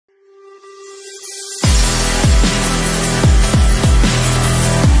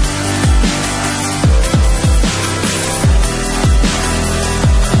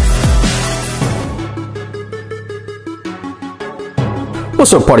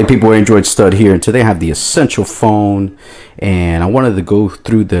What's up, party people? AndroidStud here, and today I have the Essential phone, and I wanted to go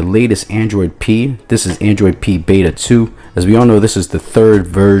through the latest Android P. This is Android P Beta 2. As we all know, this is the third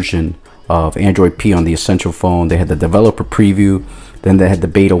version of Android P on the Essential phone. They had the developer preview, then they had the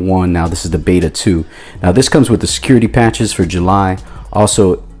Beta 1, now this is the Beta 2. Now this comes with the security patches for July.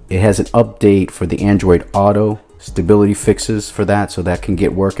 Also, it has an update for the Android Auto stability fixes for that, so that can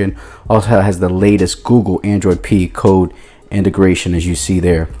get working. Also has the latest Google Android P code integration, as you see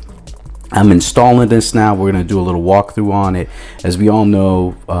there. I'm installing this now. We're going to do a little walkthrough on it. As we all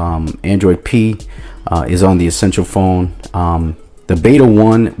know, Android P is on the Essential phone. The Beta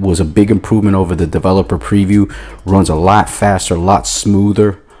 1 was a big improvement over the developer preview. Runs a lot faster, a lot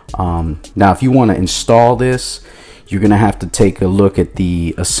smoother. Now if you want to install this, you're going to have to take a look at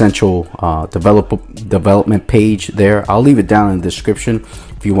the Essential development page there. I'll leave it down in the description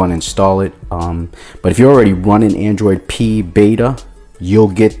if you want to install it. But if you're already running Android P Beta, you'll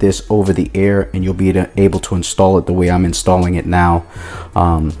get this over the air and you'll be able to install it the way I'm installing it now.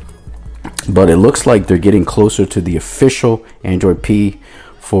 But it looks like they're getting closer to the official Android P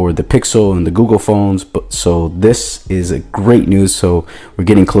for the Pixel and the Google phones. So this is a great news. So we're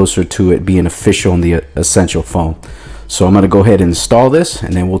getting closer to it being official on the Essential phone. So I'm going to go ahead and install this,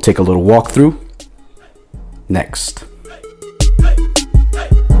 and then we'll take a little walkthrough next.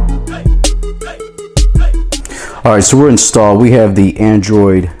 All right, so we're installed. We have the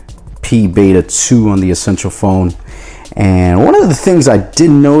Android P Beta 2 on the Essential phone. And one of the things I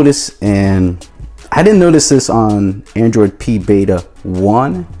did notice, and I didn't notice this on Android P Beta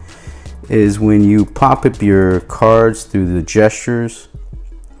 1, is when you pop up your cards through the gestures,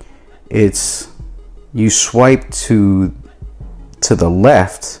 you swipe to the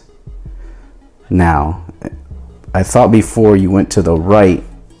left now. I thought before you went to the right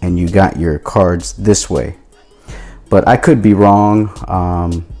and you got your cards this way, but I could be wrong.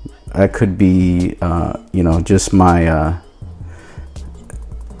 I could be you know, just my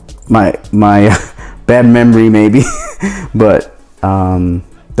bad memory maybe. But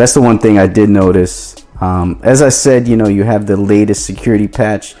that's the one thing I did notice. As I said, you know, you have the latest security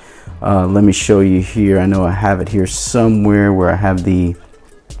patch. Let me show you here. I know I have it here somewhere where I have the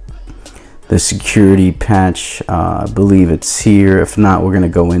security patch. I believe it's here. If not, we're going to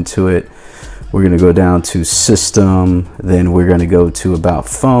go into it. We're going to go down to System, then we're going to go to About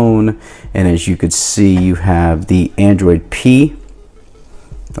Phone, and as you could see, you have the Android P,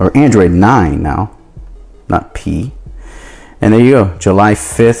 or Android 9 now, not P. And there you go, July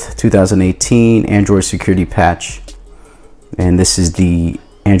 5th, 2018, Android security patch. And this is the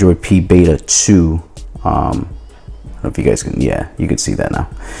Android P Beta 2. I don't know if you guys can, yeah, you can see that now.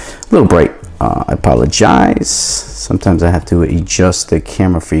 A little bright. I apologize. Sometimes I have to adjust the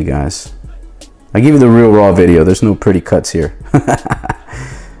camera for you guys. I give you the real raw video. There's no pretty cuts here.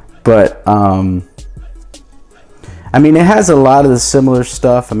 But I mean, it has a lot of the similar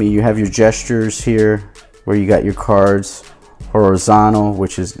stuff. I mean, you have your gestures here where you got your cards horizontal,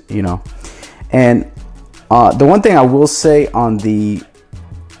 which is, you know, and the one thing I will say on the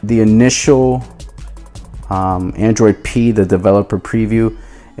initial Android P, the developer preview,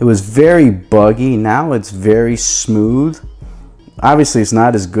 it was very buggy. Now it's very smooth. Obviously it's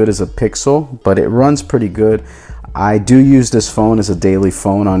not as good as a Pixel, but it runs pretty good. I do use this phone as a daily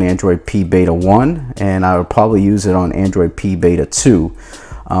phone on Android P Beta 1, and I would probably use it on Android P Beta 2.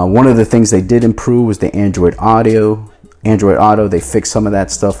 One of the things they did improve was the Android Auto. They fixed some of that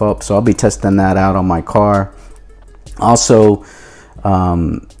stuff up, so I'll be testing that out on my car. Also,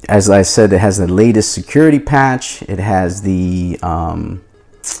 as I said, it has the latest security patch. It has the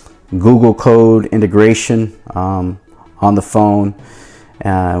Google code integration on the phone.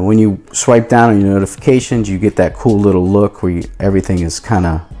 When you swipe down on your notifications, you get that cool little look where everything is kind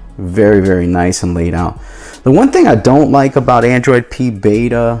of very nice and laid out. The one thing I don't like about Android P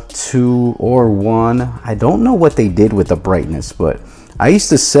Beta 2 or 1, I don't know what they did with the brightness, but I used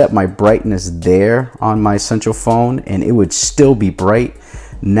to set my brightness there on my Essential phone and it would still be bright.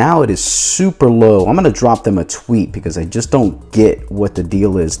 Now it is super low. I'm going to drop them a tweet because I just don't get what the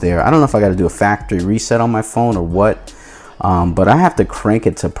deal is there. I don't know if I got to do a factory reset on my phone or what. But I have to crank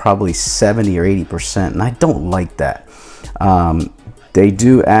it to probably 70 or 80%, and I don't like that. They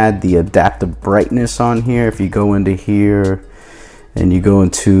do add the adaptive brightness on here. If you go into here and you go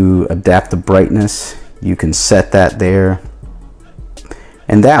into adaptive brightness, you can set that there,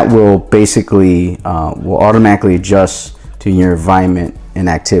 and that will basically will automatically adjust to your environment and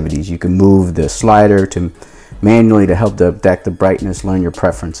activities. You can move the slider to manually to help the adaptive brightness learn your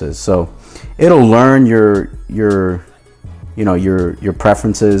preferences. So it'll learn your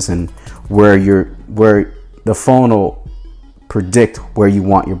preferences and where the phone will predict where you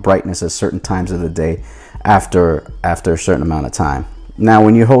want your brightness at certain times of the day after a certain amount of time. Now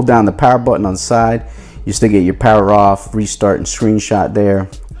when you hold down the power button on the side, you still get your power off, restart, and screenshot there.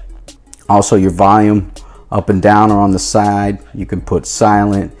 Also your volume up and down are on the side. You can put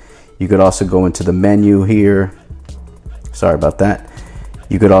silent. You could also go into the menu here. Sorry about that.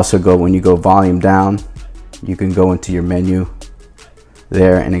 You could also go, when you go volume down, you can go into your menu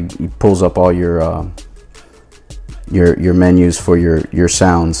there, and it pulls up all your menus for your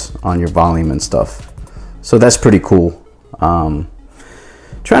sounds on your volume and stuff. So that's pretty cool.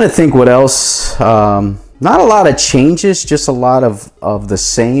 Trying to think what else. Not a lot of changes, just a lot of the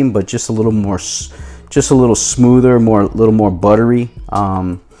same, but just a little more, just a little smoother, a little more buttery.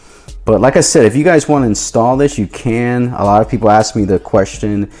 But like I said, if you guys want to install this, you can. A lot of people ask me the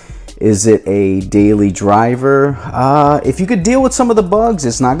question, is it a daily driver? If you could deal with some of the bugs,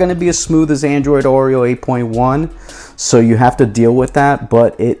 it's not going to be as smooth as Android Oreo 8.1. So you have to deal with that,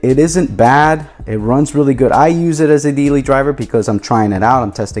 but it isn't bad. It runs really good. I use it as a daily driver because I'm trying it out.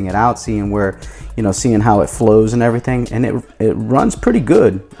 I'm testing it out, seeing where, you know, seeing how it flows and everything. And it runs pretty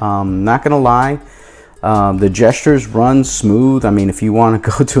good. Not going to lie. The gestures run smooth. I mean, if you want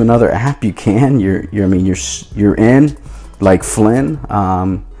to go to another app, you can. You're in, like Flynn.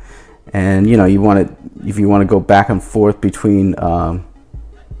 And you know, if you want to go back and forth between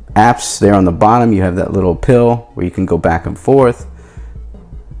apps, there on the bottom you have that little pill where you can go back and forth,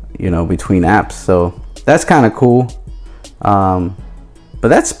 you know, between apps. So that's kind of cool. But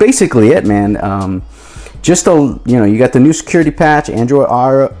that's basically it, man. Just you know, you got the new security patch. Android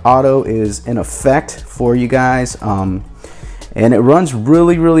Auto is in effect for you guys, and it runs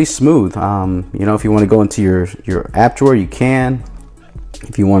really smooth. You know, if you want to go into your app drawer, you can.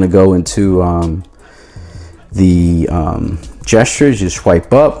 If you want to go into the gestures, you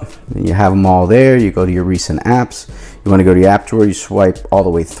swipe up and you have them all there. You go to your recent apps. You want to go to your app drawer, you swipe all the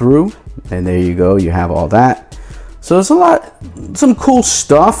way through, and there you go, you have all that. So there's some cool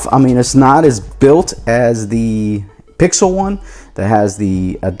stuff. I mean, it's not as built as the Pixel one that has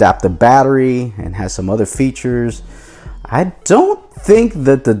the adaptive battery and has some other features. I don't think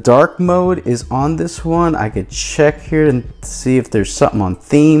that the dark mode is on this one. I could check here and see if there's something on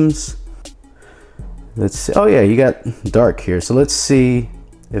themes. Let's see. Oh yeah, you got dark here. So let's see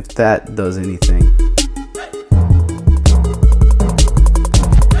if that does anything.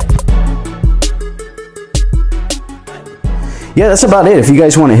 Yeah, that's about it. If you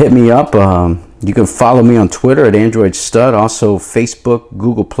guys want to hit me up, you can follow me on Twitter at AndroidStud, also Facebook,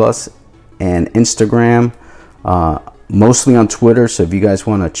 Google+, and Instagram. Mostly on Twitter, so if you guys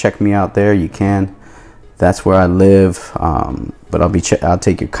want to check me out there, you can. That's where I live. But I'll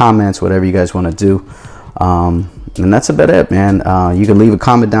take your comments, whatever you guys want to do. And that's about it, man. You can leave a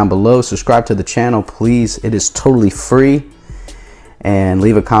comment down below. Subscribe to the channel, please. It is totally free. And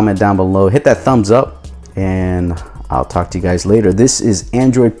leave a comment down below. Hit that thumbs up, and I'll talk to you guys later. This is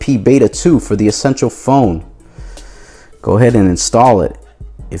Android P Beta 2 for the Essential phone. Go ahead and install it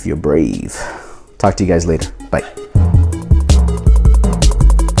if you're brave. Talk to you guys later. Bye.